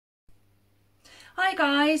Hi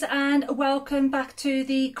guys, and welcome back to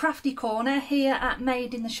the Crafty Corner here at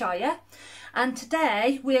Made in the Shire. And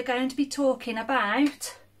today we are going to be talking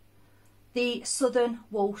about the Southern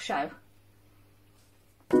Wool Show.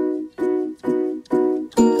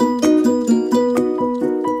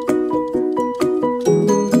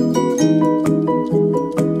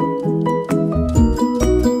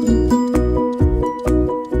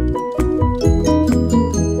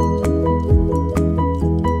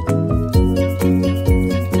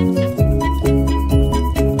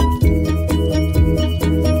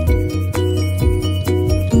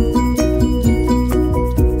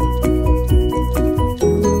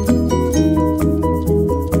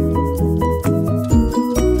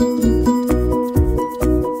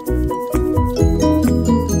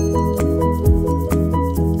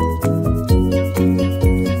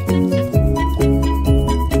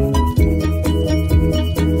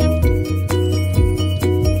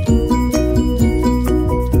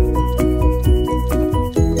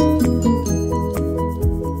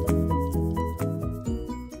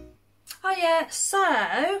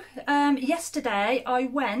 Yesterday I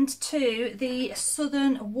went to the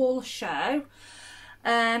Southern Wool Show.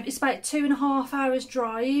 It's about 2.5 hours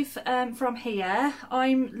drive from here.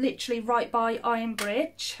 I'm literally right by Iron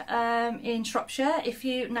Bridge in Shropshire, if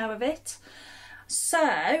you know of it.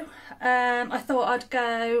 So I thought I'd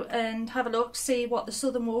go and have a look, see what the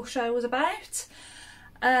Southern Wool Show was about.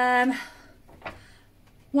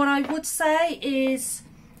 What I would say is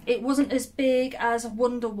it wasn't as big as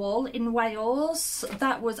Wonderwool in Wales.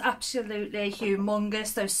 That was absolutely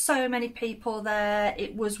humongous. There's so many people there.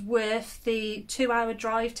 It was worth the 2-hour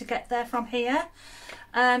drive to get there from here.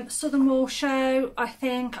 Southern Wool Show, I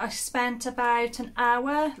think I spent about an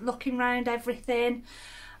hour looking around everything.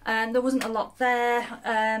 There wasn't a lot there,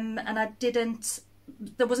 and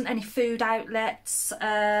there wasn't any food outlets.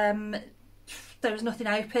 There was nothing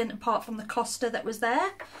open apart from the Costa that was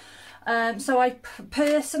there. So I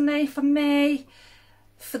personally, for me,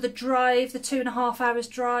 for the drive, the 2.5 hours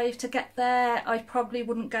drive to get there, I probably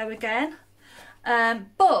wouldn't go again.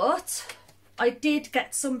 But I did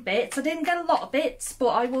get some bits. I didn't get a lot of bits, but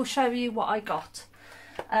I will show you what I got.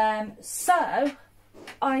 So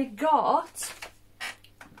I got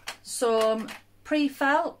some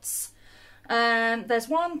pre-felts. There's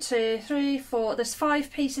 1, 2, 3, 4, there's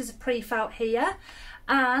 5 pieces of pre-felt here,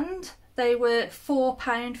 and they were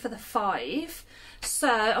 £4 for the 5, so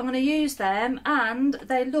I'm going to use them, and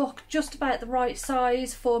they look just about the right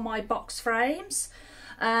size for my box frames.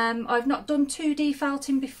 I've not done 2D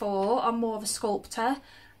felting before, I'm more of a sculptor,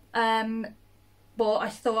 but I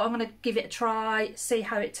thought I'm going to give it a try, see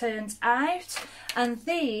how it turns out. And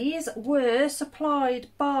these were supplied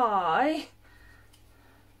by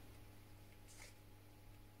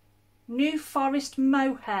New Forest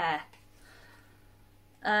Mohair.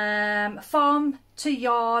 Farm to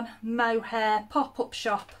Yarn Mohair pop-up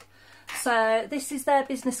shop. So this is their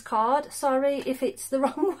business card. Sorry if it's the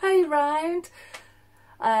wrong way round.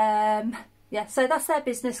 Yeah, so that's their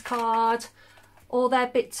business card. All their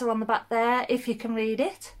bits are on the back there, if you can read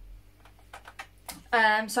it.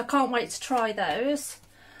 So I can't wait to try those.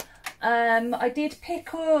 I did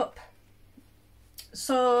pick up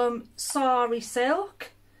some sari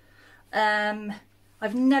silk.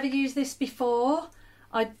 I've never used this before.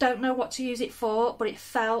 I don't know what to use it for, but it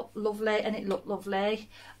felt lovely and it looked lovely.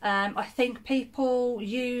 I think people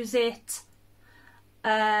use it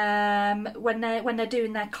when they're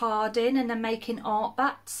doing their carding and they're making art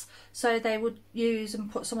bats. So they would use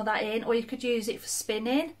and put some of that in, or you could use it for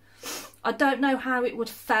spinning. I don't know how it would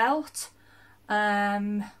felt,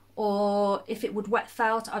 or if it would wet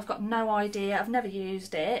felt. I've got no idea. I've never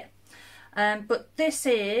used it. But this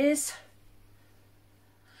is...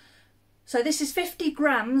 So this is 50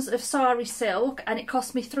 grams of sari silk, and it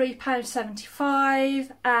cost me £3.75,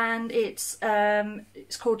 and it's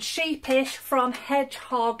called Sheepish from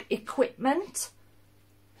Hedgehog Equipment.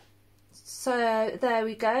 So there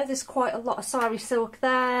we go, there's quite a lot of sari silk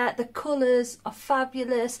there. The colours are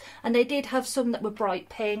fabulous, and they did have some that were bright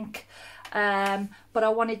pink, but I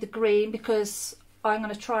wanted the green because I'm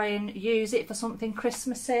going to try and use it for something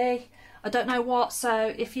Christmassy. I don't know what,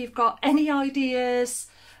 so if you've got any ideas,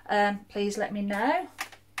 please let me know.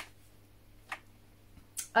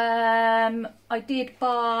 I did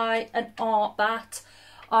buy an art bat.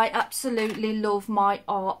 I absolutely love my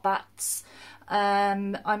art bats.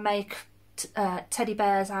 I make teddy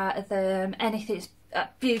bears out of them, anything's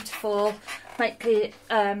beautiful. Make the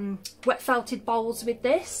wet felted bowls with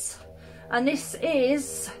this, and this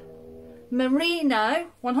is merino,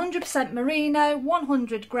 100% merino,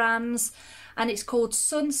 100 grams, and it's called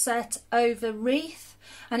Sunset Over Wreath.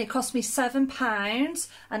 and it cost me £7,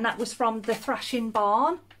 and that was from the Thrashing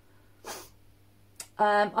Barn.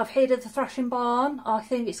 I've heard of the Thrashing Barn. I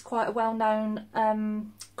think it's quite a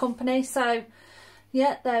well-known company. So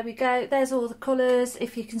yeah, there we go. There's all the colours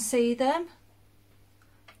if you can see them.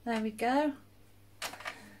 There we go.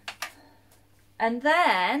 And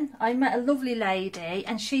then I met a lovely lady,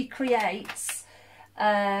 and she creates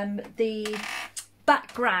the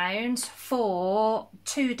background for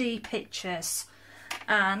 2D pictures,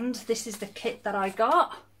 and this is the kit that I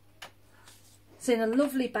got. It's in a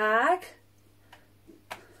lovely bag.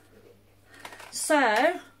 So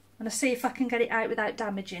I'm going to see if I can get it out without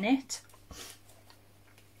damaging it.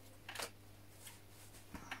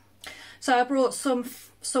 So I brought some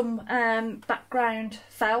background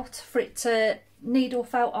felt for it to needle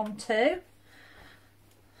felt onto.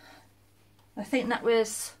 I think that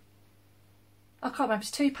was, I can't remember,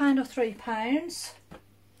 it's £2 or £3.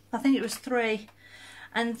 I think it was £3.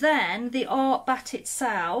 And then the art bat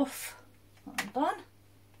itself, hold on.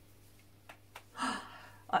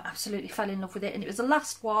 I absolutely fell in love with it, and it was the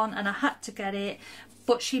last one and I had to get it.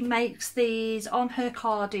 But she makes these on her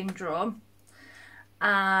carding drum,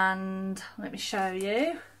 and let me show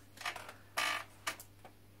you.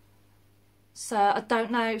 So I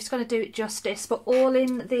don't know if it's going to do it justice, but all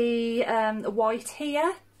in the white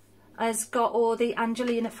here has got all the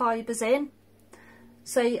Angelina fibres in.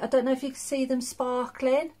 So I don't know if you can see them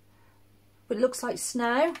sparkling, but it looks like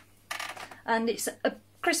snow, and it's a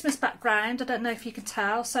Christmas background. I don't know if you can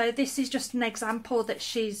tell. So this is just an example that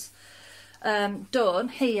she's done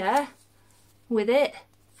here with it.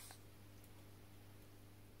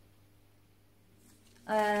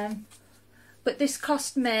 But this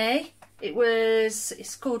cost me,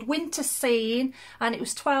 it's called Winter Scene, and it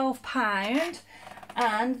was £12,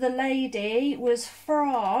 and the lady was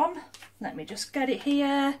from, let me just get it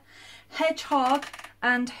here, Hedgehog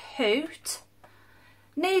and Hoot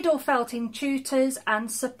Needle Felting Tutors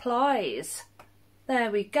and Supplies.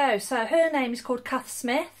 There we go. So her name is called Kath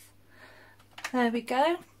Smith. There we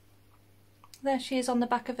go. There she is on the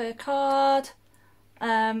back of her card,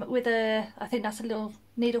 with a, I think that's a little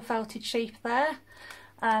needle felted sheep there,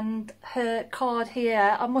 and her card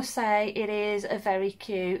here, I must say it is a very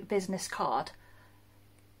cute business card.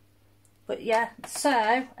 But yeah, so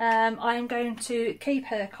I am going to keep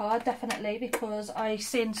her card definitely, because I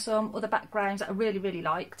seen some other backgrounds that I really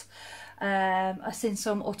liked. I seen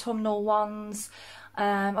some autumnal ones.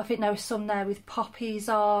 I think there was some there with poppies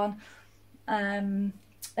on. And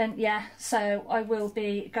yeah, so I will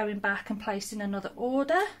be going back and placing another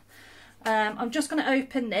order. I'm just going to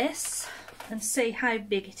open this and see how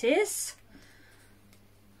big it is.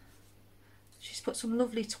 She's put some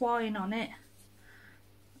lovely twine on it.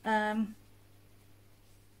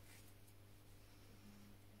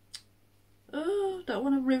 Oh, don't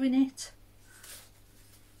want to ruin it.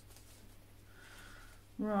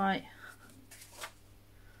 Right.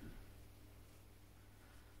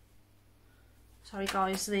 Sorry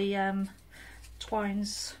guys, the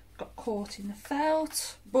twine's got caught in the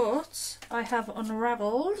felt, but I have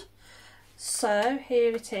unravelled. So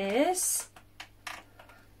here it is.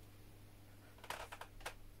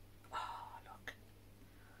 Oh, look.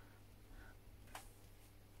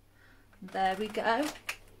 There we go.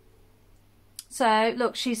 So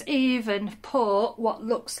look, she's even put what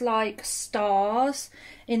looks like stars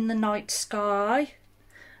in the night sky,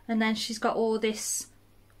 and then she's got all this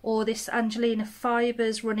Angelina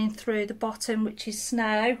fibres running through the bottom, which is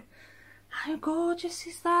snow. How gorgeous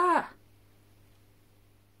is that?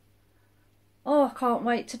 Oh, I can't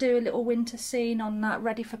wait to do a little winter scene on that,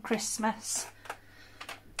 ready for Christmas.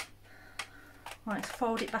 Right, let's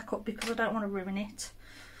fold it back up because I don't want to ruin it.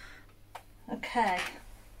 Okay.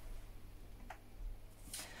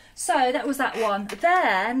 So that was that one.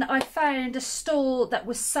 Then I found a stall that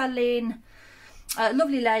was selling, a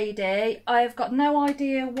lovely lady. I've got no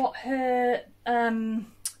idea what her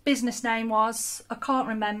business name was. I can't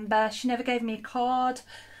remember. She never gave me a card.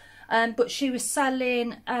 But she was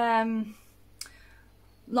selling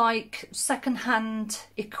like second-hand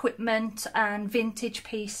equipment and vintage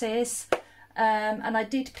pieces. And I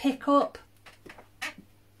did pick up,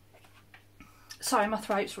 sorry, my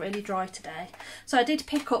throat's really dry today. So I did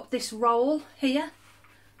pick up this roll here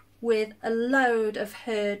with a load of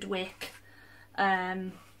Herdwick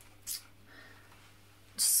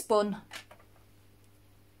spun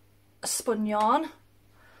yarn.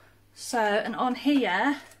 So, and on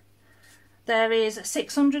here there is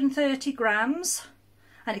 630 grams,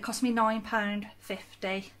 and it cost me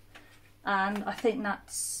 £9.50, and I think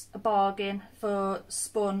that's a bargain for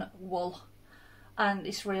spun wool, and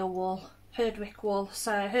it's real wool. Herdwick wool.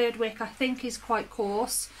 So Herdwick I think is quite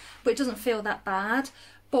coarse, but it doesn't feel that bad.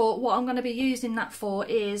 But what I'm going to be using that for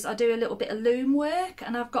is I do a little bit of loom work,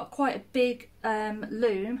 and I've got quite a big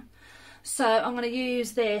loom, so I'm going to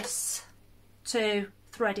use this to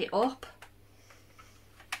thread it up,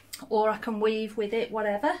 or I can weave with it,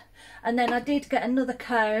 whatever. And then I did get another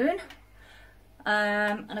cone,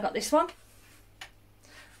 and I got this one.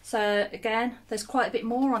 So again, there's quite a bit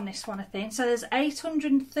more on this one, I think. So there's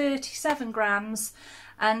 837 grams,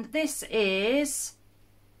 and this is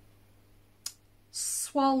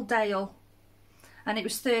Swaldale, and it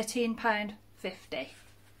was £13.50.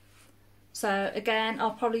 So again,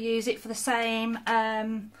 I'll probably use it for the same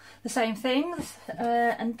things.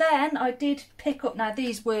 And then I did pick up, now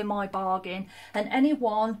these were my bargain, and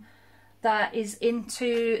anyone that is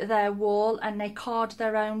into their wool and they card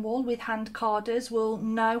their own wool with hand carders will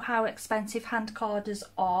know how expensive hand carders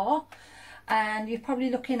are, and you're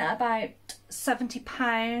probably looking at about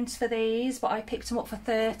 £70 for these, but I picked them up for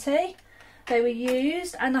 30. They were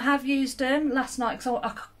used, and I have used them last night because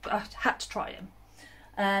I had to try them.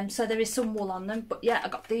 So there is some wool on them, but yeah, I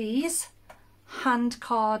got these hand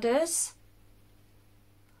carders,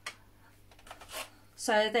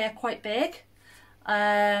 so they're quite big.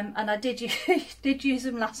 And I did use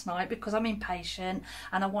them last night because I'm impatient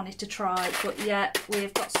and I wanted to try it. But yeah,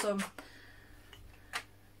 we've got some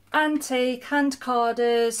antique hand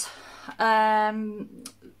carders.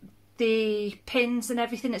 The pins and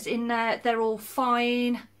everything that's in there, they're all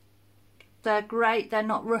fine, they're great, they're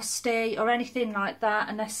not rusty or anything like that,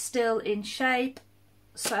 and they're still in shape.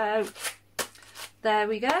 So there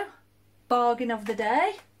we go, bargain of the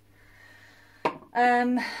day.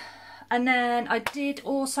 And then I did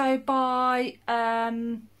also buy, I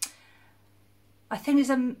think it's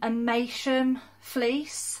a Maysham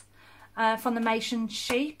fleece from the Maysham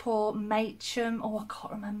sheep, or Matecham, oh I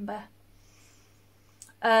can't remember.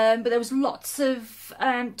 But there was lots of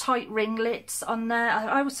tight ringlets on there.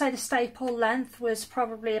 I would say the staple length was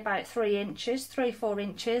probably about 3 inches, 3-4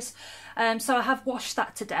 inches. So I have washed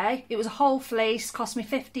that today. It was a whole fleece, cost me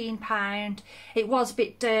 £15. It was a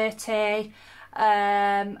bit dirty.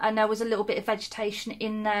 And there was a little bit of vegetation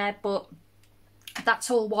in there, but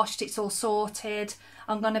that's all washed, it's all sorted.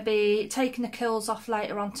 I'm going to be taking the quills off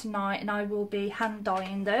later on tonight, and I will be hand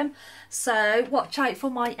dyeing them. So watch out for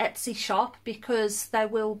my Etsy shop, because there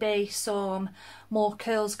will be some more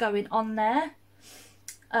quills going on there.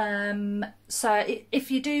 So if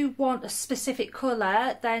you do want a specific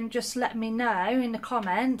colour, then just let me know in the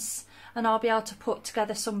comments, and I'll be able to put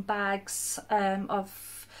together some bags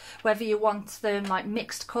of whether you want them like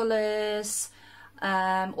mixed colours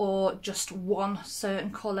or just one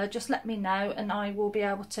certain colour. Just let me know and I will be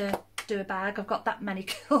able to do a bag. I've got that many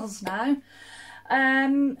quills now.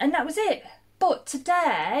 And that was it. But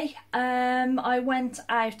today I went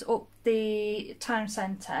out up the town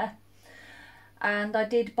centre and I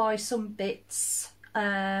did buy some bits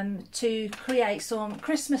to create some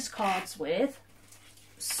Christmas cards with.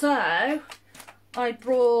 So I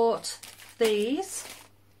brought these,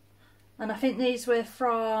 and I think these were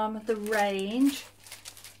from the range,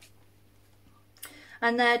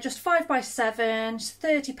 and they're just 5x7,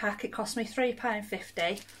 30 pack. It cost me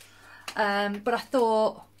 £3.50. But I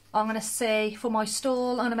thought I'm going to see for my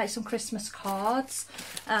stall, I'm going to make some Christmas cards,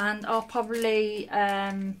 and I'll probably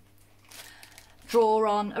draw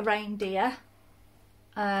on a reindeer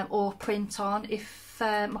or print on, if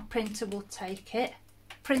my printer will take it.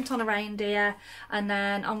 Print on a reindeer, and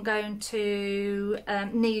then I'm going to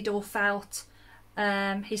needle felt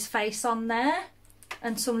his face on there,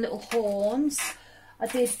 and some little horns. I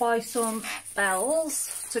did buy some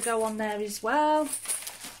bells to go on there as well.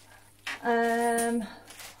 I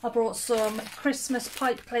brought some Christmas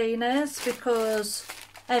pipe cleaners, because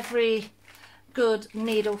every good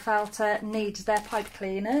needle felter needs their pipe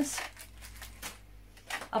cleaners.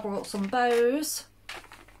 I brought some bows.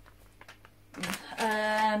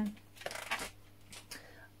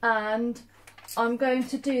 And I'm going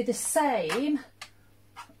to do the same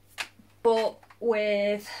but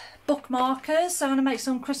with bookmarkers. So I'm going to make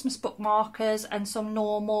some Christmas bookmarkers and some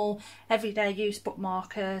normal everyday use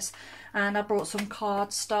bookmarkers, and I brought some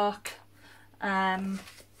cardstock,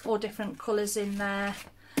 all different colours in there.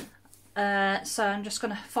 So I'm just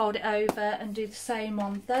going to fold it over and do the same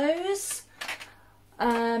on those.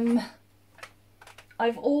 I've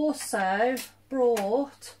also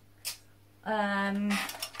brought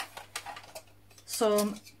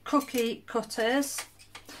some cookie cutters.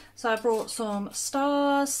 So I brought some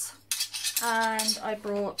stars, and I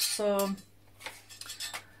brought some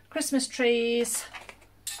Christmas trees,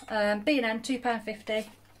 B&M £2.50,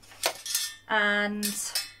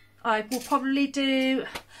 and I will probably do,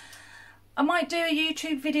 I might do a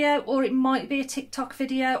YouTube video or it might be a TikTok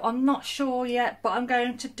video. I'm not sure yet, but I'm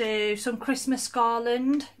going to do some Christmas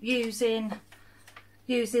garland using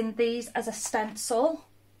these as a stencil.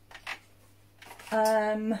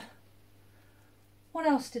 What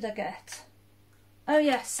else did I get? Oh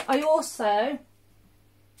yes, I also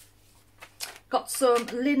got some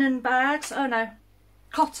linen bags, oh no,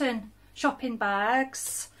 cotton shopping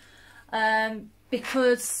bags,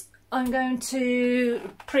 because I'm going to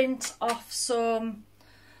print off some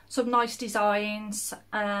nice designs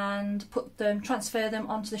and transfer them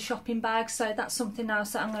onto the shopping bag. So that's something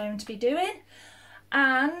else that I'm going to be doing.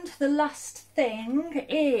 And the last thing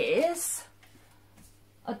is,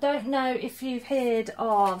 I don't know if you've heard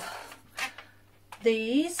of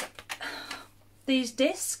these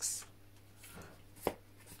discs.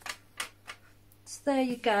 So there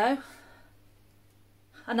you go.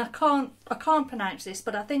 And I can't pronounce this,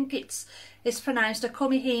 but I think it's pronounced a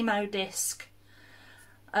kumihimo disc.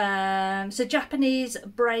 It's a Japanese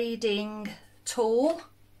braiding tool,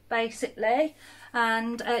 basically,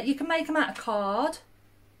 and you can make them out of card,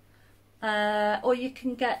 or you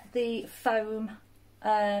can get the foam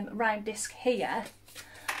round disc here,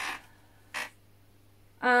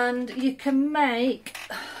 and you can make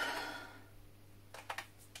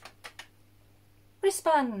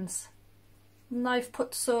wristbands. And I've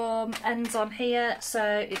put some ends on here,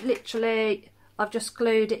 so it literally, I've just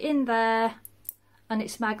glued it in there and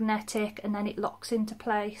it's magnetic and then it locks into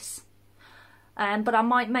place. But I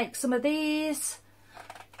might make some of these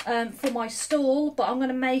for my stall, but I'm going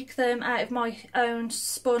to make them out of my own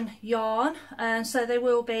spun yarn, and so they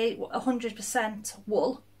will be 100%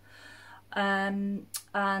 wool. And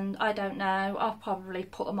I don't know, I'll probably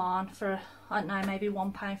put them on for, I don't know, maybe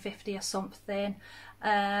 £1.50 or something.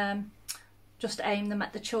 Just aim them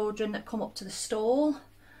at the children that come up to the stall,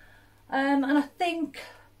 and I think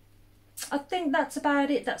that's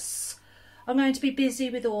about it. I'm going to be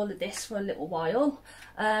busy with all of this for a little while.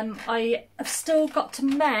 I have still got to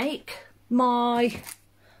make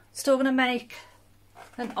still going to make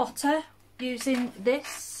an otter using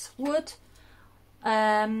this wood.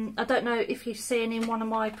 I don't know if you've seen in one of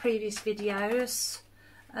my previous videos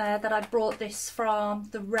that I brought this from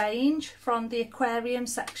the range, from the aquarium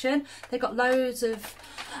section. They got loads of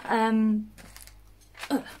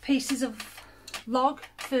pieces of log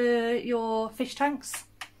for your fish tanks,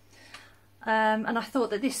 and I thought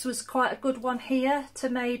that this was quite a good one here to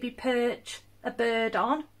maybe perch a bird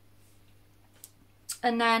on.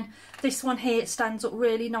 And then this one here, it stands up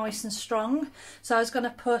really nice and strong, so I was going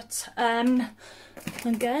to put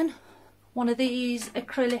again one of these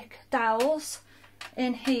acrylic dowels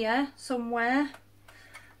in here somewhere.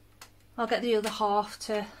 I'll get the other half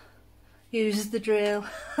to use the drill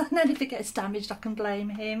and then if it gets damaged I can blame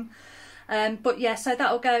him. But yeah, so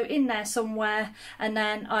that'll go in there somewhere, and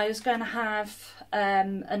then I was going to have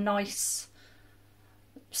a nice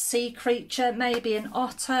sea creature, maybe an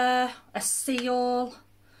otter, a seal,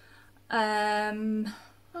 I'm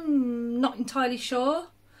not entirely sure.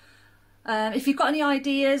 If you've got any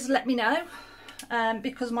ideas, let me know,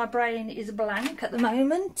 because my brain is blank at the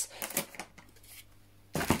moment.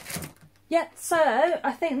 Yeah, so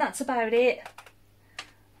I think that's about it.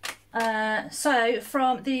 So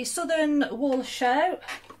from the Southern Wool Show,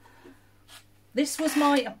 this was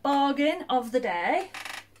my bargain of the day,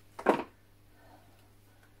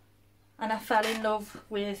 and I fell in love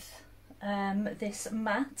with this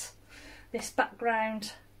mat, this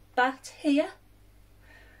background bat here,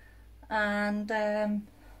 and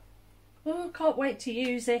oh, can't wait to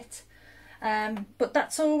use it. But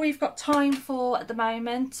that's all we've got time for at the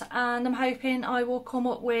moment, and I'm hoping I will come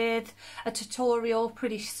up with a tutorial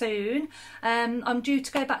pretty soon. I'm due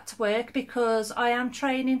to go back to work because I am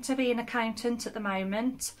training to be an accountant at the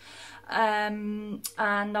moment, and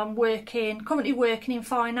I'm currently working in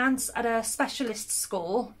finance at a specialist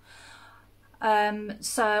school.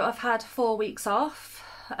 So I've had 4 weeks off.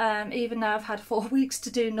 Even though I've had 4 weeks to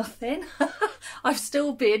do nothing, I've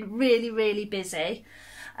still been really busy.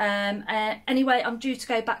 Anyway, I'm due to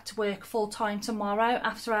go back to work full time tomorrow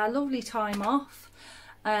after our lovely time off.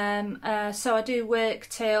 So I do work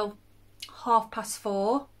till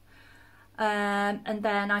 4:30, and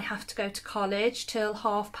then I have to go to college till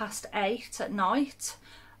 8:30 at night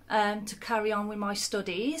to carry on with my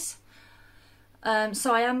studies.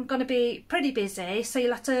 So I am going to be pretty busy, so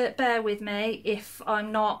you'll have to bear with me if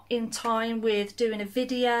I'm not in time with doing a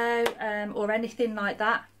video or anything like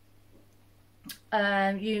that.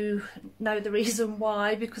 You know the reason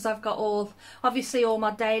why, because I've got obviously all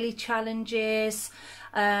my daily challenges.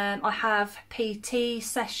 I have PT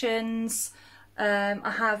sessions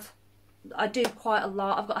I do quite a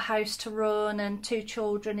lot. I've got a house to run and 2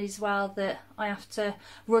 children as well that I have to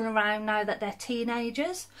run around now that they're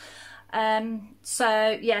teenagers.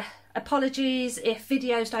 So yeah, apologies if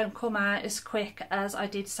videos don't come out as quick as I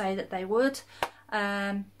did say that they would.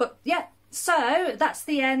 But yeah, so that's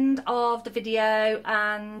the end of the video,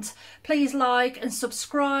 and please like and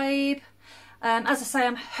subscribe. As I say,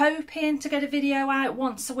 I'm hoping to get a video out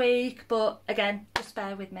once a week, but again, just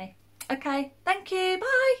bear with me. Okay, thank you,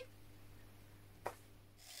 bye.